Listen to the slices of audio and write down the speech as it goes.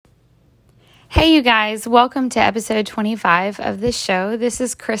Hey, you guys, welcome to episode 25 of this show. This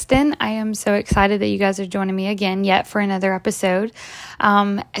is Kristen. I am so excited that you guys are joining me again yet for another episode.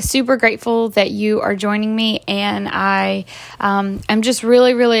 Super grateful that you are joining me, and I'm just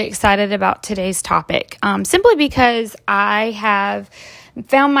really excited about today's topic, simply because I have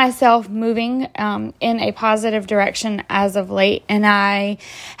found myself moving in a positive direction as of late, and I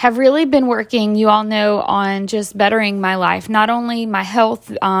have really been working, you all know, on just bettering my life, not only my health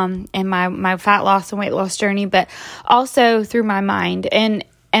and my fat loss and weight loss journey, but also through my mind. And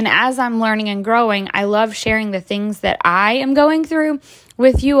as I'm learning and growing, I love sharing the things that I am going through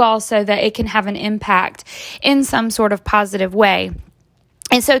with you all so that it can have an impact in some sort of positive way.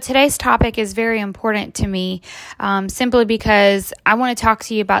 And so today's topic is very important to me, simply because I want to talk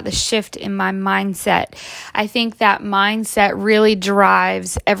to you about the shift in my mindset. I think that mindset really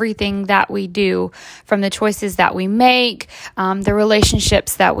drives everything that we do, from the choices that we make, the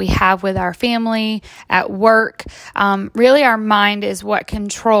relationships that we have with our family, at work. Really, our mind is what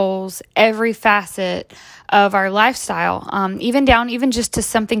controls every facet of our lifestyle, even just to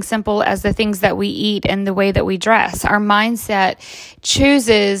something simple as the things that we eat and the way that we dress. Our mindset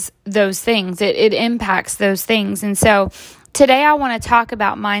chooses those things. It impacts those things. And so today I want to talk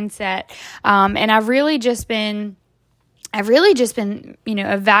about mindset. And I've really just been,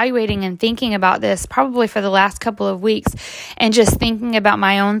 evaluating and thinking about this probably for the last couple of weeks, and just thinking about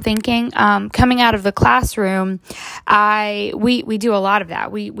my own thinking. Coming out of the classroom, we do a lot of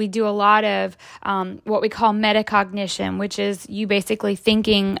that. We do a lot of what we call metacognition, which is you basically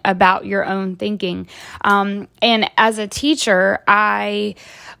thinking about your own thinking. And as a teacher, I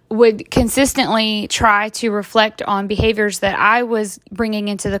would consistently try to reflect on behaviors that I was bringing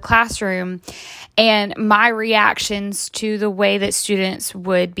into the classroom and my reactions to the way that students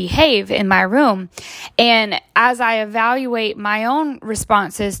would behave in my room. And as I evaluate my own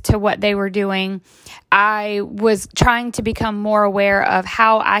responses to what they were doing, I was trying to become more aware of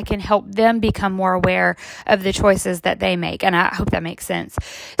how I can help them become more aware of the choices that they make. And I hope that makes sense.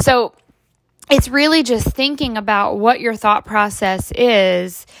 So it's really just thinking about what your thought process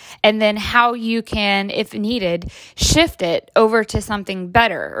is, and then how you can, if needed, shift it over to something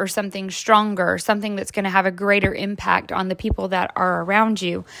better or something stronger, something that's going to have a greater impact on the people that are around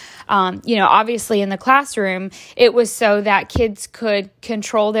you. Obviously in the classroom, it was so that kids could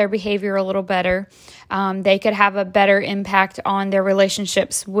control their behavior a little better. They could have a better impact on their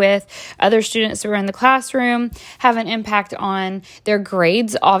relationships with other students who are in the classroom, have an impact on their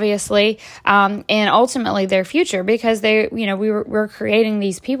grades, obviously, and ultimately their future, because we're creating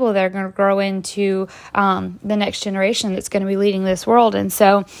these people that are going to grow into the next generation that's going to be leading this world. And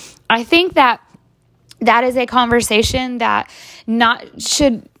so I think that is a conversation that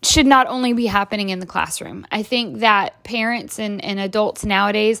should not only be happening in the classroom. I think that parents and adults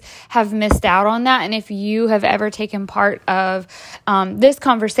nowadays have missed out on that. And if you have ever taken part of this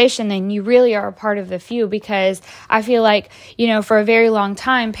conversation, then you really are a part of the few, because I feel like, for a very long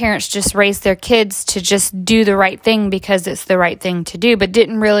time, parents just raised their kids to just do the right thing because it's the right thing to do, but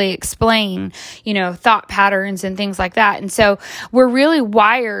didn't really explain, thought patterns and things like that. And so we're really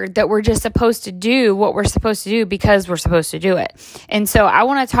wired that we're just supposed to do what we're supposed to do because we're supposed to do it. And so I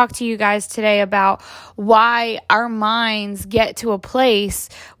want to talk to you guys today about why our minds get to a place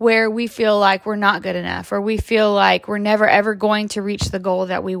where we feel like we're not good enough, or we feel like we're never ever going to reach the goal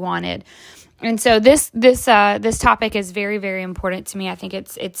that we wanted. And so this topic is very, very important to me. I think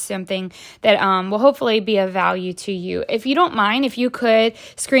it's something that will hopefully be of value to you. If you don't mind, if you could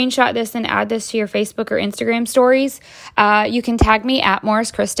screenshot this and add this to your Facebook or Instagram stories, you can tag me at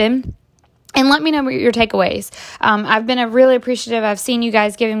Morris Kristen. And let me know your takeaways. I've been really appreciative. I've seen you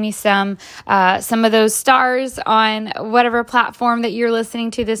guys giving me some of those stars on whatever platform that you're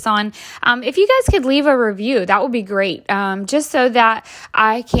listening to this on. If you guys could leave a review, that would be great. Just so that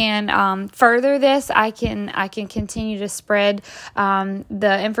I can further this, I can continue to spread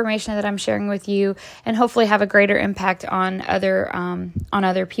the information that I'm sharing with you, and hopefully have a greater impact on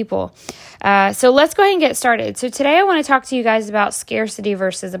other people. So let's go ahead and get started. So today I want to talk to you guys about scarcity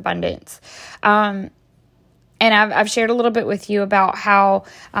versus abundance. And I've shared a little bit with you about how,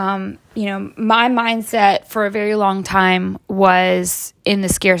 my mindset for a very long time was in the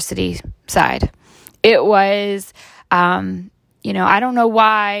scarcity side. It was, I don't know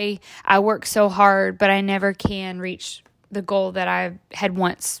why I work so hard, but I never can reach the goal that I had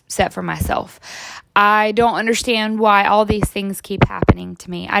once set for myself. I don't understand why all these things keep happening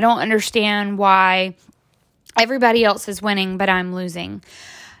to me. I don't understand why everybody else is winning, but I'm losing.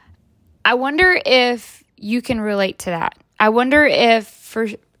 I wonder if you can relate to that. I wonder if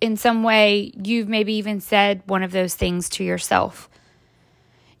in some way you've maybe even said one of those things to yourself.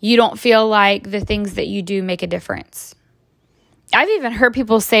 you don't feel like the things that you do make a difference. I've even heard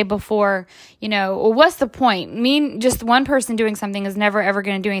people say before, well, what's the point? Just one person doing something is never, ever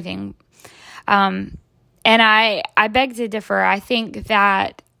going to do anything. And I beg to differ. I think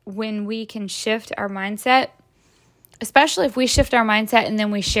that when we can shift our mindset, especially if we shift our mindset and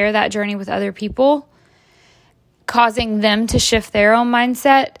then we share that journey with other people, causing them to shift their own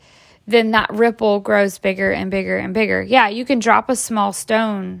mindset, then that ripple grows bigger and bigger and bigger. Yeah, you can drop a small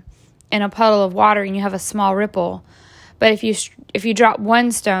stone in a puddle of water and you have a small ripple. But if you drop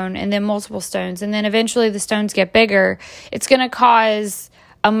one stone and then multiple stones, and then eventually the stones get bigger, it's going to cause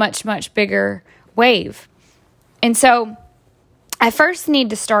a much, much bigger wave. And so I first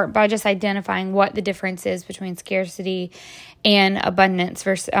need to start by just identifying what the difference is between scarcity and abundance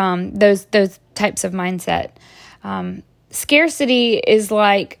versus those types of mindset. Scarcity is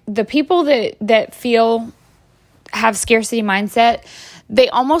like the people that have scarcity mindset, they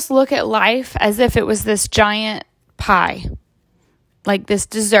almost look at life as if it was this giant pie, like this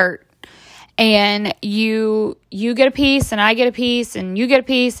dessert, and you get a piece and I get a piece and you get a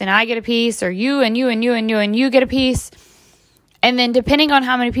piece and I get a piece, or you and you and you and you and you get a piece. And then depending on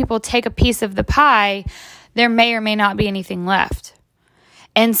how many people take a piece of the pie, there may or may not be anything left.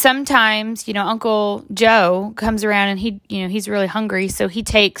 And sometimes, Uncle Joe comes around and he's really hungry, so he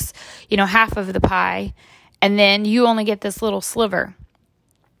takes, half of the pie, and then you only get this little sliver.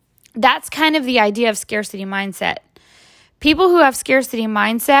 That's kind of the idea of scarcity mindset. People who have scarcity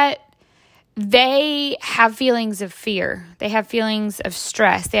mindset, they have feelings of fear. They have feelings of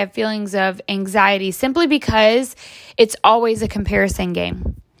stress. They have feelings of anxiety simply because it's always a comparison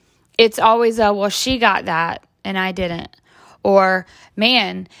game. It's always well, she got that and I didn't. Or,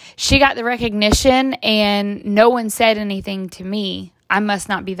 man, she got the recognition and no one said anything to me. I must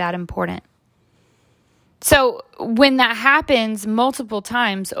not be that important. So when that happens multiple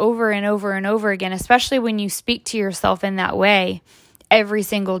times over and over and over again, especially when you speak to yourself in that way every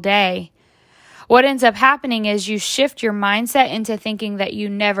single day, what ends up happening is you shift your mindset into thinking that you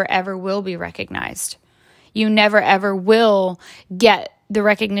never, ever will be recognized. You never, ever will get the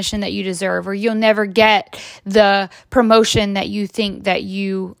recognition that you deserve, or you'll never get the promotion that you think that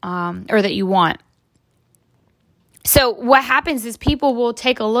you or that you want. So what happens is people will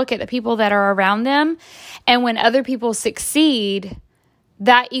take a look at the people that are around them, and when other people succeed,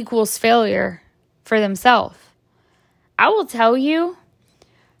 that equals failure for themselves. I will tell you,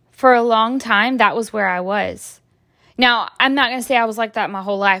 for a long time, that was where I was. Now, I'm not going to say I was like that my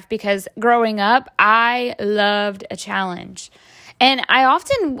whole life, because growing up, I loved a challenge. And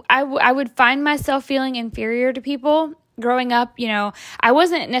I would find myself feeling inferior to people. Growing up, I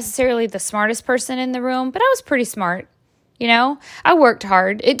wasn't necessarily the smartest person in the room, but I was pretty smart. I worked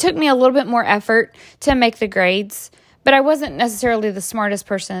hard. It took me a little bit more effort to make the grades, but I wasn't necessarily the smartest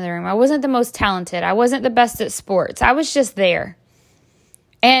person in the room. I wasn't the most talented. I wasn't the best at sports. I was just there.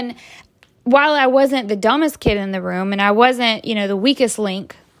 And while I wasn't the dumbest kid in the room, and I wasn't, the weakest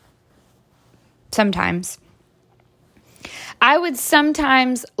link sometimes, I would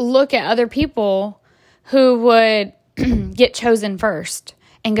sometimes look at other people who would get chosen first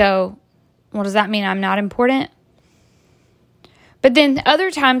and go, well, does that mean I'm not important? But then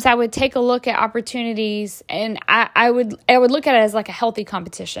other times I would take a look at opportunities, and I would look at it as like a healthy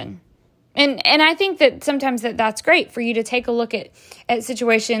competition. And I think that sometimes that's great for you to take a look at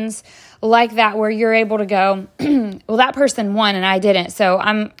situations like that, where you're able to go, well, that person won and I didn't, so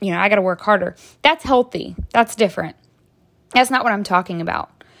I got to work harder. That's healthy. That's different. That's not what I'm talking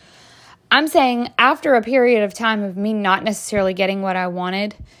about. I'm saying after a period of time of me not necessarily getting what I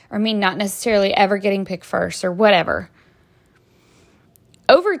wanted, or me not necessarily ever getting picked first or whatever,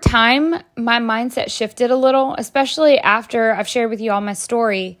 over time, my mindset shifted a little, especially after I've shared with you all my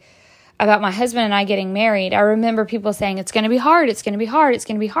story about my husband and I getting married. I remember people saying, it's going to be hard, it's going to be hard, it's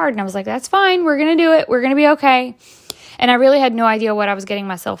going to be hard. And I was like, that's fine, we're going to do it, we're going to be okay. And I really had no idea what I was getting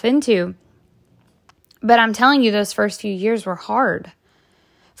myself into. But I'm telling you, those first few years were hard.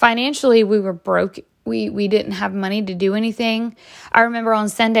 Financially, we were broke. We didn't have money to do anything. I remember on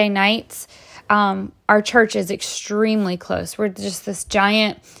Sunday nights, our church is extremely close. We're just this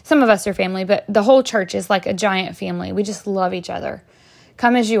giant, some of us are family, but the whole church is like a giant family. We just love each other.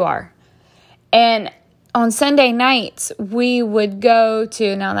 Come as you are. And on Sunday nights, we would go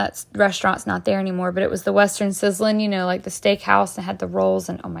to, now that restaurant's not there anymore, but it was the Western Sizzlin', like the steakhouse, and had the rolls,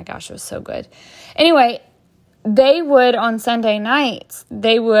 and oh my gosh, it was so good. Anyway, they would, on Sunday nights,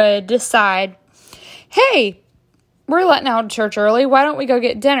 they would decide, hey, we're letting out of church early, why don't we go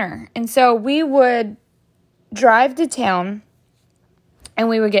get dinner? And so we would drive to town, And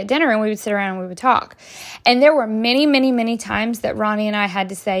we would get dinner and we would sit around and we would talk. And there were many, many, many times that Ronnie and I had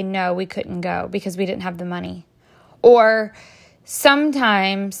to say, no, we couldn't go because we didn't have the money. Or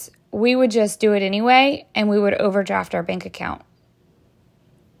sometimes we would just do it anyway and we would overdraft our bank account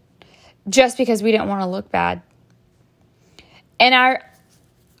just because we didn't want to look bad. And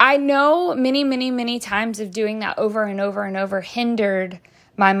I know many, many, many times of doing that over and over and over hindered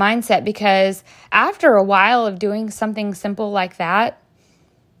my mindset, because after a while of doing something simple like that,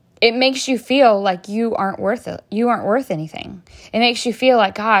 it makes you feel like you aren't worth it. You aren't worth anything. It makes you feel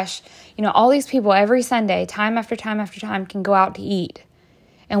like, gosh, all these people every Sunday, time after time after time, can go out to eat,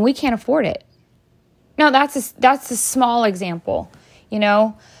 and we can't afford it. No, that's a small example.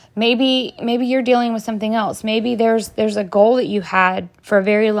 Maybe you're dealing with something else. Maybe there's a goal that you had for a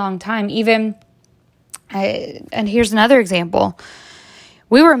very long time. And here's another example.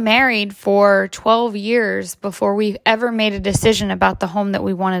 We were married for 12 years before we ever made a decision about the home that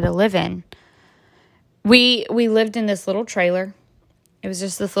we wanted to live in. We lived in this little trailer. It was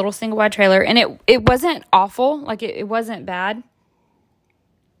just this little single wide trailer. And it wasn't awful. Like it wasn't bad.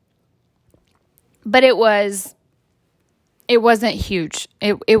 But it wasn't huge.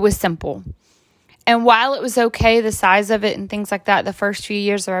 It was simple. And while it was okay, the size of it and things like that, the first few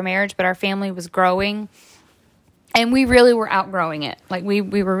years of our marriage, but our family was growing. And we really were outgrowing it. Like we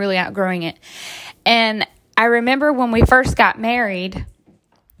were really outgrowing it. And I remember when we first got married,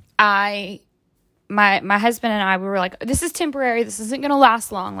 my husband and I, we were like, this is temporary. This isn't going to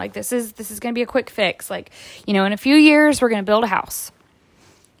last long. Like this is going to be a quick fix. Like, in a few years we're going to build a house.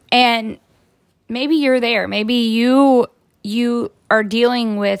 And maybe you're there. Maybe you are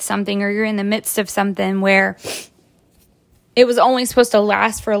dealing with something, or you're in the midst of something where it was only supposed to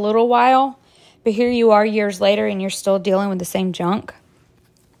last for a little while. But here you are years later and you're still dealing with the same junk.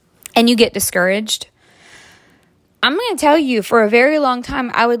 And you get discouraged. I'm going to tell you, for a very long time,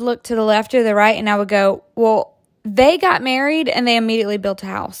 I would look to the left or the right and I would go, well, they got married and they immediately built a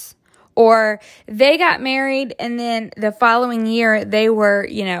house. Or they got married and then the following year they were,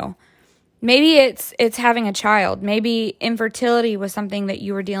 maybe it's having a child. Maybe infertility was something that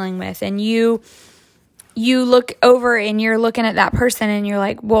you were dealing with. And you look over and you're looking at that person and you're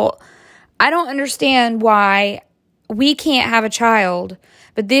like, well, I don't understand why we can't have a child,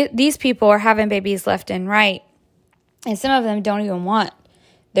 but these people are having babies left and right. And some of them don't even want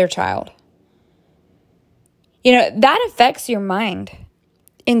their child. That affects your mind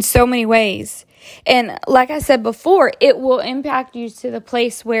in so many ways. And like I said before, it will impact you to the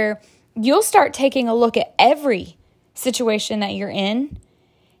place where you'll start taking a look at every situation that you're in,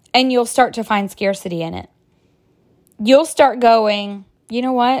 and you'll start to find scarcity in it. You'll start going, you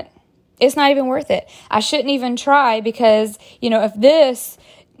know what? It's not even worth it. I shouldn't even try because, if this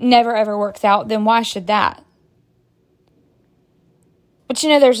never ever works out, then why should that? But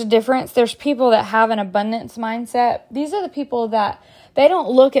there's a difference. There's people that have an abundance mindset. These are the people that they don't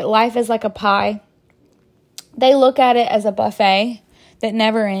look at life as like a pie. They look at it as a buffet that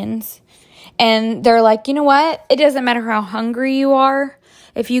never ends. And they're like, you know what? It doesn't matter how hungry you are.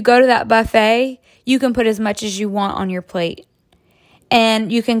 If you go to that buffet, you can put as much as you want on your plate.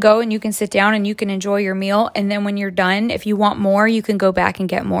 And you can go and you can sit down and you can enjoy your meal. And then when you're done, if you want more, you can go back and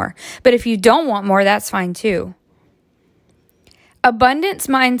get more. But if you don't want more, that's fine too. Abundance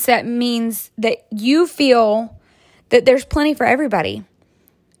mindset means that you feel that there's plenty for everybody.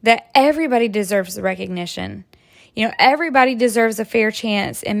 That everybody deserves the recognition. Everybody deserves a fair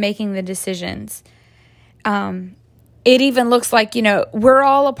chance in making the decisions. It even looks like, we're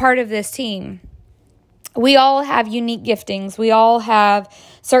all a part of this team. We all have unique giftings. We all have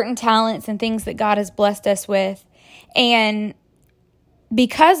certain talents and things that God has blessed us with. And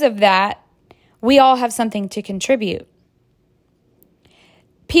because of that, we all have something to contribute.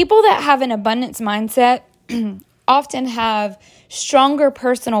 People that have an abundance mindset often have stronger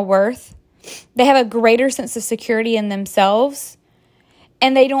personal worth. They have a greater sense of security in themselves.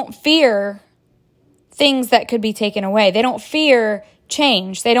 And they don't fear things that could be taken away. They don't fear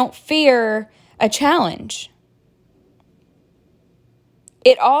change. They don't fear a challenge.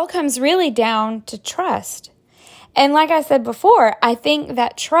 It all comes really down to trust. And like I said before, I think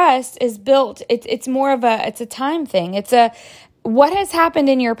that trust is built, it's more of it's a time thing. It's what has happened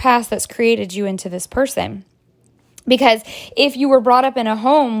in your past that's created you into this person. Because if you were brought up in a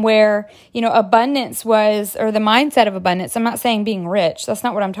home where, abundance was, or the mindset of abundance, I'm not saying being rich, that's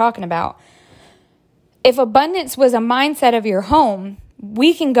not what I'm talking about. If abundance was a mindset of your home,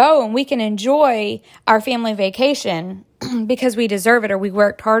 we can go and we can enjoy our family vacation because we deserve it or we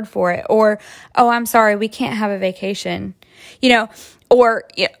worked hard for it. Or, oh, I'm sorry, we can't have a vacation, or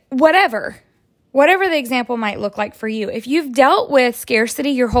whatever. Whatever the example might look like for you. If you've dealt with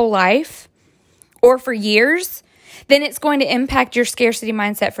scarcity your whole life or for years, then it's going to impact your scarcity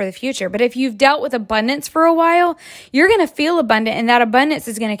mindset for the future. But if you've dealt with abundance for a while, you're going to feel abundant, and that abundance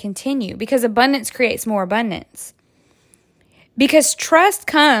is going to continue because abundance creates more abundance. Because trust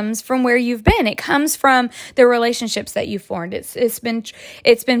comes from where you've been. It comes from the relationships that you've formed. Trust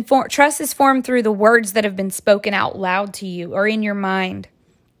is formed through the words that have been spoken out loud to you or in your mind.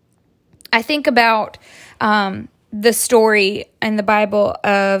 I think about the story in the Bible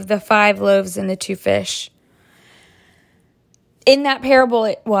of the 5 loaves and the 2 fish. In that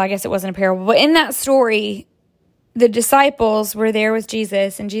parable, I guess it wasn't a parable, but in that story, the disciples were there with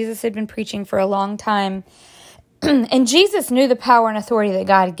Jesus, and Jesus had been preaching for a long time. And Jesus knew the power and authority that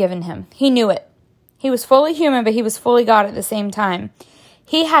God had given him. He knew it. He was fully human, but he was fully God at the same time.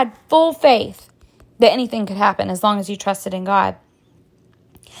 He had full faith that anything could happen as long as you trusted in God.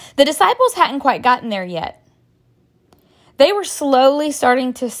 The disciples hadn't quite gotten there yet. They were slowly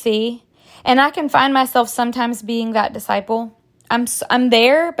starting to see, and I can find myself sometimes being that disciple. I'm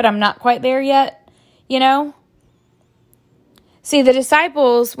there, but I'm not quite there yet, See, the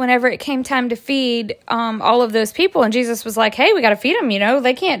disciples, whenever it came time to feed all of those people, and Jesus was like, hey, we got to feed them,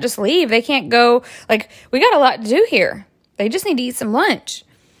 They can't just leave. They can't go, we got a lot to do here. They just need to eat some lunch.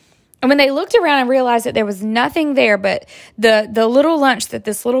 And when they looked around and realized that there was nothing there but the little lunch that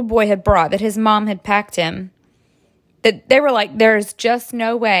this little boy had brought, that his mom had packed him, that they were like, there's just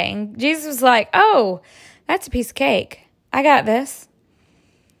no way. And Jesus was like, oh, that's a piece of cake. I got this.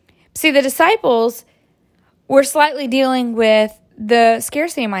 See, the disciples were slightly dealing with the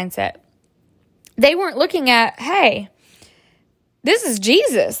scarcity mindset. They weren't looking at, hey, this is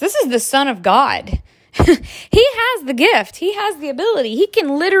Jesus. This is the Son of God. He has the gift. He has the ability. He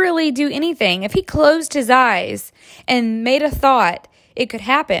can literally do anything. If he closed his eyes and made a thought, it could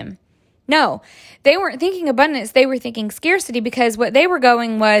happen. No, they weren't thinking abundance. They were thinking scarcity because what they were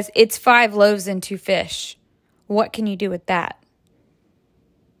going was, it's 5 loaves and 2 fish. What can you do with that?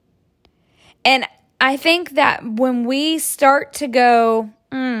 And I think that when we start to go,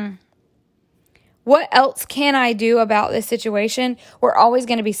 what else can I do about this situation? We're always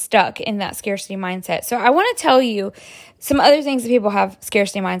going to be stuck in that scarcity mindset. So I want to tell you some other things that people have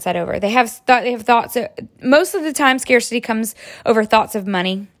scarcity mindset over. They have thoughts. Most of the time, scarcity comes over thoughts of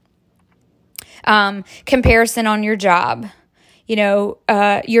money, comparison on your job,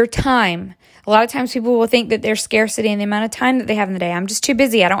 your time. A lot of times people will think that there's scarcity in the amount of time that they have in the day. I'm just too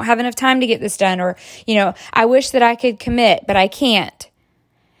busy. I don't have enough time to get this done. Or, I wish that I could commit, but I can't.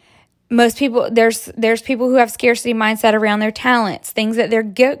 Most people, there's people who have scarcity mindset around their talents, things that they're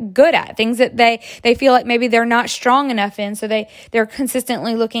good at, things that they feel like maybe they're not strong enough in. So they're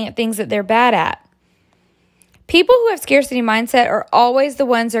consistently looking at things that they're bad at. People who have scarcity mindset are always the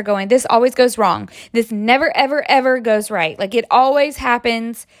ones that are going, this always goes wrong. This never, ever, ever goes right. It always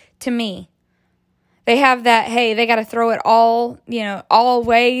happens to me. They have that, hey, they got to throw it all, all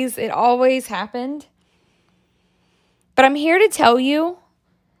ways. It always happened. But I'm here to tell you,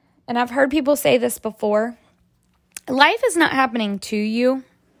 and I've heard people say this before, life is not happening to you.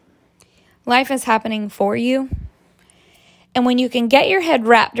 Life is happening for you. And when you can get your head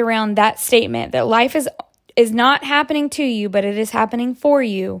wrapped around that statement, that life is not happening to you, but it is happening for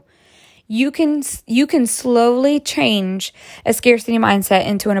you, you can slowly change a scarcity mindset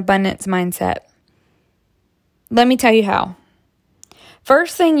into an abundance mindset. Let me tell you how.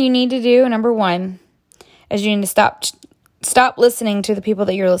 First thing you need to do, number 1, is you need to stop listening to the people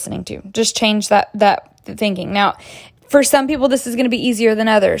that you're listening to. Just change that thinking. Now, for some people, this is going to be easier than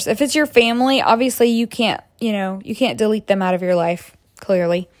others. If it's your family, obviously you can't delete them out of your life,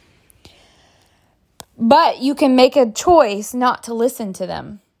 clearly. But you can make a choice not to listen to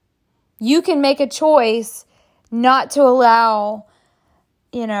them. You can make a choice not to allow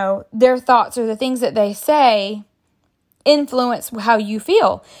their thoughts or the things that they say influence how you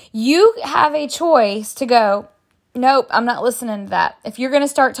feel. You have a choice to go, nope, I'm not listening to that. If you're going to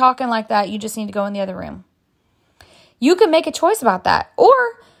start talking like that, you just need to go in the other room. You can make a choice about that. Or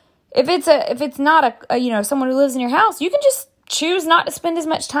if it's not someone who lives in your house, you can just choose not to spend as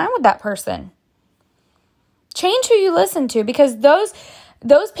much time with that person. Change who you listen to, because those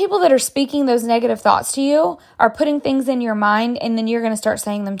people that are speaking those negative thoughts to you are putting things in your mind, and then you're going to start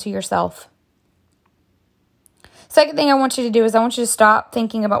saying them to yourself. Second thing I want you to do is I want you to stop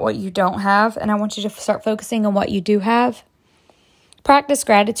thinking about what you don't have, and I want you to start focusing on what you do have. Practice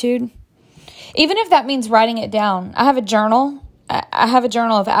gratitude. Even if that means writing it down. I have a journal. I have a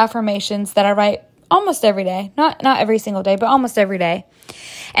journal of affirmations that I write almost every day. Not every single day, but almost every day.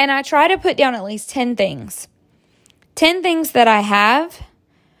 And I try to put down at least 10 things. 10 things that I have,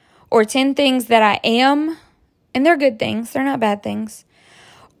 or 10 things that I am, and they're good things, they're not bad things,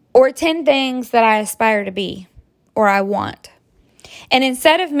 or 10 things that I aspire to be or I want. And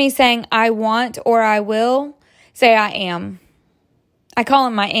instead of me saying I want or I will, say I am. I call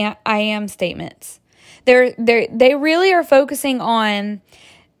them my I am statements. They really are focusing on,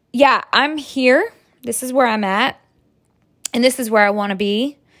 yeah, I'm here. This is where I'm at. And this is where I want to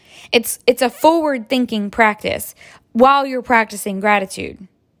be. It's a forward thinking practice while you're practicing gratitude.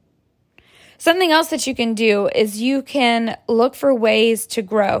 Something else that you can do is you can look for ways to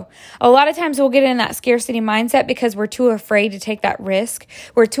grow. A lot of times we'll get in that scarcity mindset because we're too afraid to take that risk.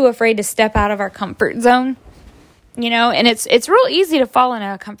 We're too afraid to step out of our comfort zone. And it's real easy to fall in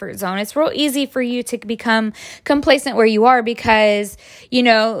a comfort zone. It's real easy for you to become complacent where you are because,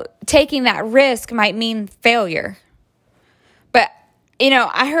 taking that risk might mean failure. But,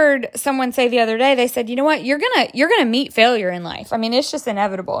 I heard someone say the other day, they said, you know what, you're gonna meet failure in life. I mean, it's just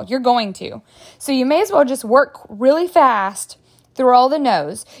inevitable. You're going to. So you may as well just work really fast through all the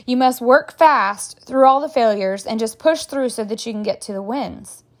no's. You must work fast through all the failures and just push through so that you can get to the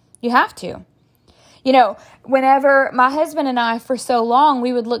wins. You have to. Whenever my husband and I, for so long,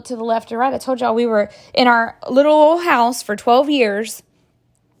 we would look to the left and right. I told y'all we were in our little old house for 12 years,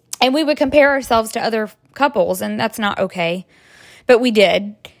 and we would compare ourselves to other couples, and that's not okay. But we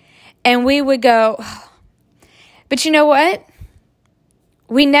did. And we would go, but you know what?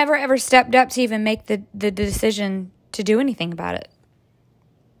 We never, ever stepped up to even make the decision to do anything about it.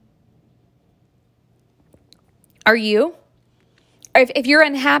 Are you? If you're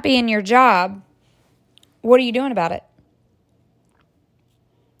unhappy in your job, what are you doing about it?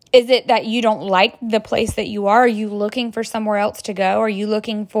 Is it that you don't like the place that you are? Are you looking for somewhere else to go? Are you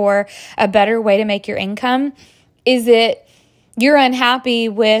looking for a better way to make your income? Is it you're unhappy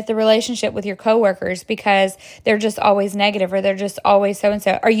with the relationship with your coworkers because they're just always negative or they're just always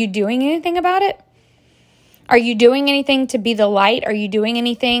so-and-so? Are you doing anything about it? Are you doing anything to be the light? Are you doing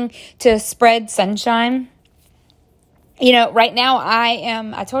anything to spread sunshine? Right now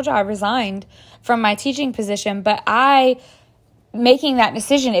I told you I resigned from my teaching position, but making that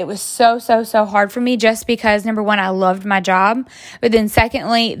decision, it was so hard for me just because, number one, I loved my job. But then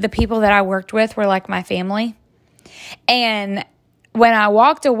secondly, the people that I worked with were like my family. And when I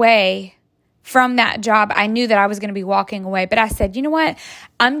walked away from that job, I knew that I was going to be walking away. But I said, you know what?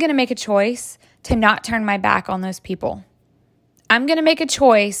 I'm going to make a choice to not turn my back on those people. I'm going to make a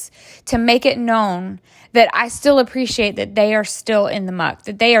choice to make it known that I still appreciate that they are still in the muck,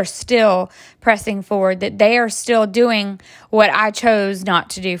 that they are still pressing forward, that they are still doing what I chose not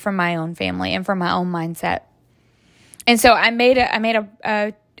to do from my own family and from my own mindset. And so I made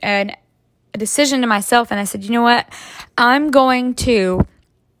a decision to myself, and I said, you know what? I'm going to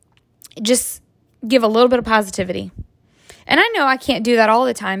just give a little bit of positivity. And I know I can't do that all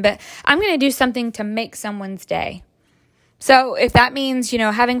the time, but I'm going to do something to make someone's day. So if that means,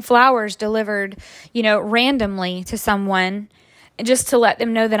 having flowers delivered, randomly to someone just to let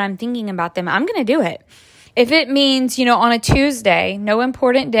them know that I'm thinking about them, I'm going to do it. If it means, on a Tuesday, no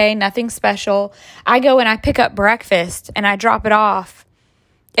important day, nothing special, I go and I pick up breakfast and I drop it off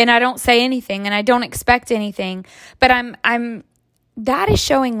and I don't say anything and I don't expect anything, but that is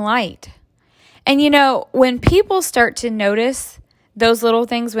showing light. And when people start to notice those little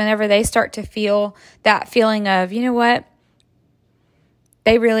things, whenever they start to feel that feeling of, you know what?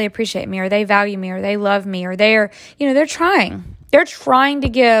 They really appreciate me, or they value me, or they love me, or they're trying. They're trying to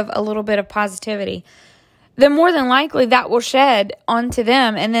give a little bit of positivity. Then more than likely that will shed onto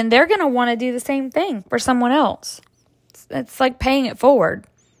them, and then they're going to want to do the same thing for someone else. It's like paying it forward.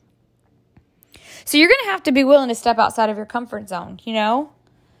 So you're going to have to be willing to step outside of your comfort zone,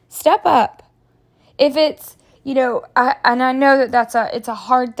 Step up. If it's, I know that it's a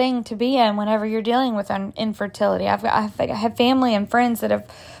hard thing to be in whenever you're dealing with infertility. I have family and friends that have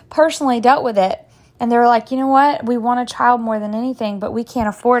personally dealt with it, and they're like, you know what? We want a child more than anything, but we can't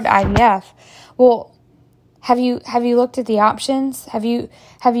afford IVF. Well, have you looked at the options? Have you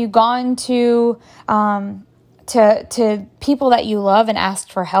gone to people that you love and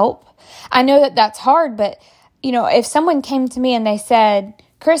asked for help? I know that that's hard, but if someone came to me and they said,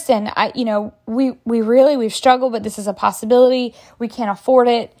 Kristen, we've struggled, but this is a possibility. We can't afford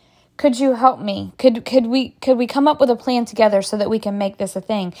it. Could you help me? Could we come up with a plan together so that we can make this a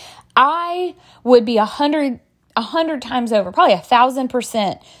thing? I would be 100 times over, probably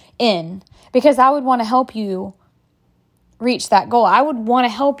 1,000% in, because I would want to help you reach that goal. I would want to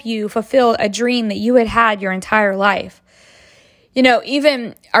help you fulfill a dream that you had your entire life.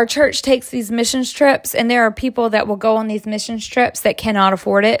 Even our church takes these missions trips, and there are people that will go on these missions trips that cannot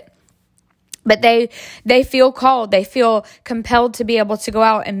afford it. But they feel called. They feel compelled to be able to go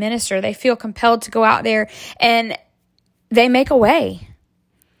out and minister. They feel compelled to go out there, and they make a way.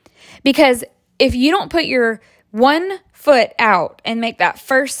 Because if you don't put your one foot out and make that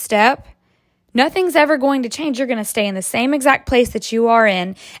first step, nothing's ever going to change. You're going to stay in the same exact place that you are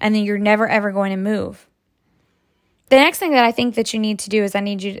in, and then you're never, ever going to move. The next thing that I think that you need to do is I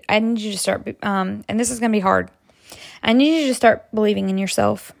need you to start, and this is going to be hard. I need you to start believing in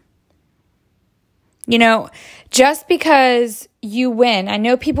yourself. Just because you win, I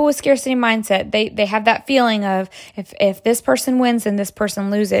know people with scarcity mindset, they have that feeling of if this person wins, then this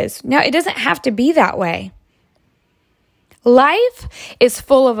person loses. No, it doesn't have to be that way. Life is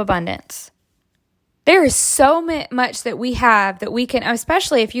full of abundance. There is so much that we have that we can,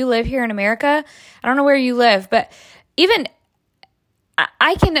 especially if you live here in America. I don't know where you live, but even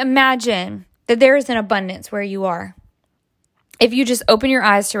I can imagine that there is an abundance where you are if you just open your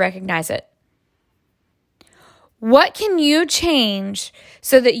eyes to recognize it. What can you change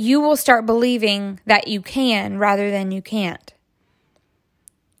so that you will start believing that you can rather than you can't?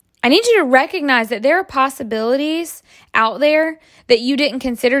 I need you to recognize that there are possibilities out there that you didn't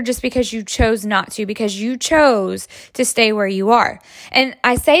consider just because you chose not to, because you chose to stay where you are. And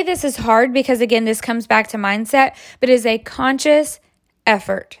I say this is hard because, again, this comes back to mindset, but it is a conscious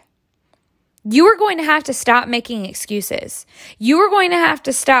effort. You are going to have to stop making excuses. You are going to have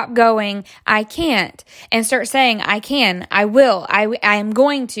to stop going, I can't, and start saying, I can, I will, I am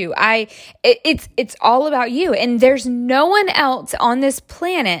going to. It's all about you. And there's no one else on this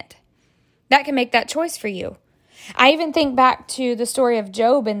planet that can make that choice for you. I even think back to the story of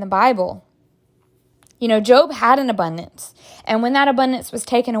Job in the Bible. Job had an abundance. And when that abundance was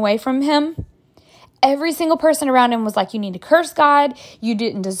taken away from him, every single person around him was like, you need to curse God. You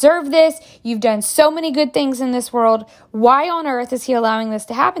didn't deserve this. You've done so many good things in this world. Why on earth is he allowing this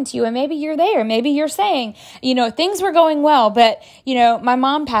to happen to you? And maybe you're there. Maybe you're saying, things were going well, but, my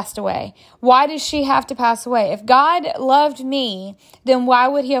mom passed away. Why does she have to pass away? If God loved me, then why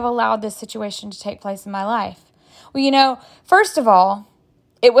would he have allowed this situation to take place in my life? Well, first of all,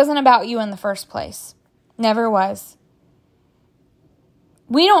 it wasn't about you in the first place. Never was.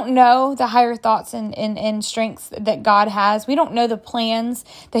 We don't know the higher thoughts and strengths that God has. We don't know the plans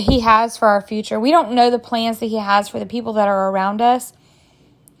that he has for our future. We don't know the plans that he has for the people that are around us.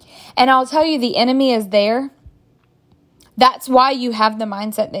 And I'll tell you, the enemy is there. That's why you have the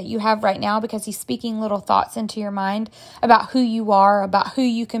mindset that you have right now, because he's speaking little thoughts into your mind about who you are, about who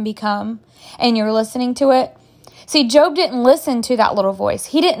you can become, and you're listening to it. See, Job didn't listen to that little voice.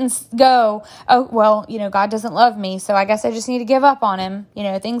 He didn't go, oh, well, God doesn't love me, so I guess I just need to give up on him.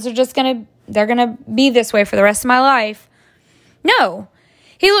 Things are just they're going to be this way for the rest of my life. No.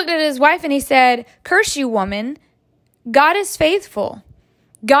 He looked at his wife and he said, curse you, woman. God is faithful.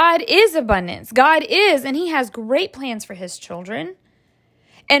 God is abundance. God is, and he has great plans for his children.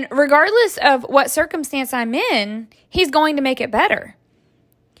 And regardless of what circumstance I'm in, he's going to make it better.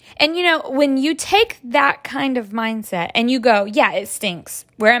 And when you take that kind of mindset and you go, yeah, it stinks.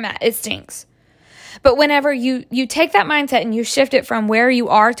 Where I'm at, it stinks. But whenever you take that mindset and you shift it from where you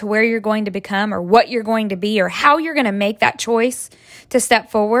are to where you're going to become, or what you're going to be, or how you're going to make that choice to step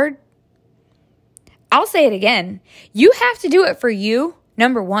forward, I'll say it again. You have to do it for you,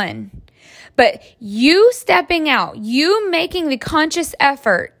 number one. But you stepping out, you making the conscious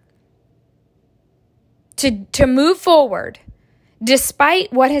effort to move forward,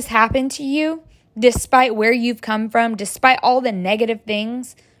 despite what has happened to you, despite where you've come from, despite all the negative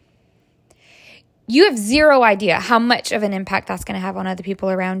things, you have zero idea how much of an impact that's going to have on other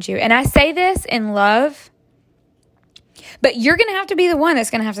people around you. And I say this in love, but you're going to have to be the one that's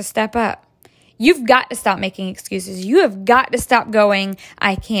going to have to step up. You've got to stop making excuses. You have got to stop going,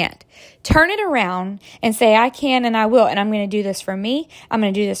 I can't. Turn it around and say, I can and I will. And I'm going to do this for me. I'm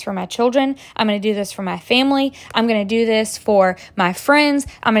going to do this for my children. I'm going to do this for my family. I'm going to do this for my friends.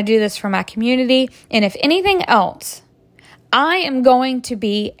 I'm going to do this for my community. And if anything else, I am going to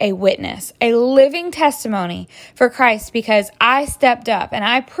be a witness, a living testimony for Christ, because I stepped up and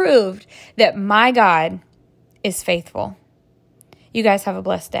I proved that my God is faithful. You guys have a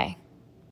blessed day.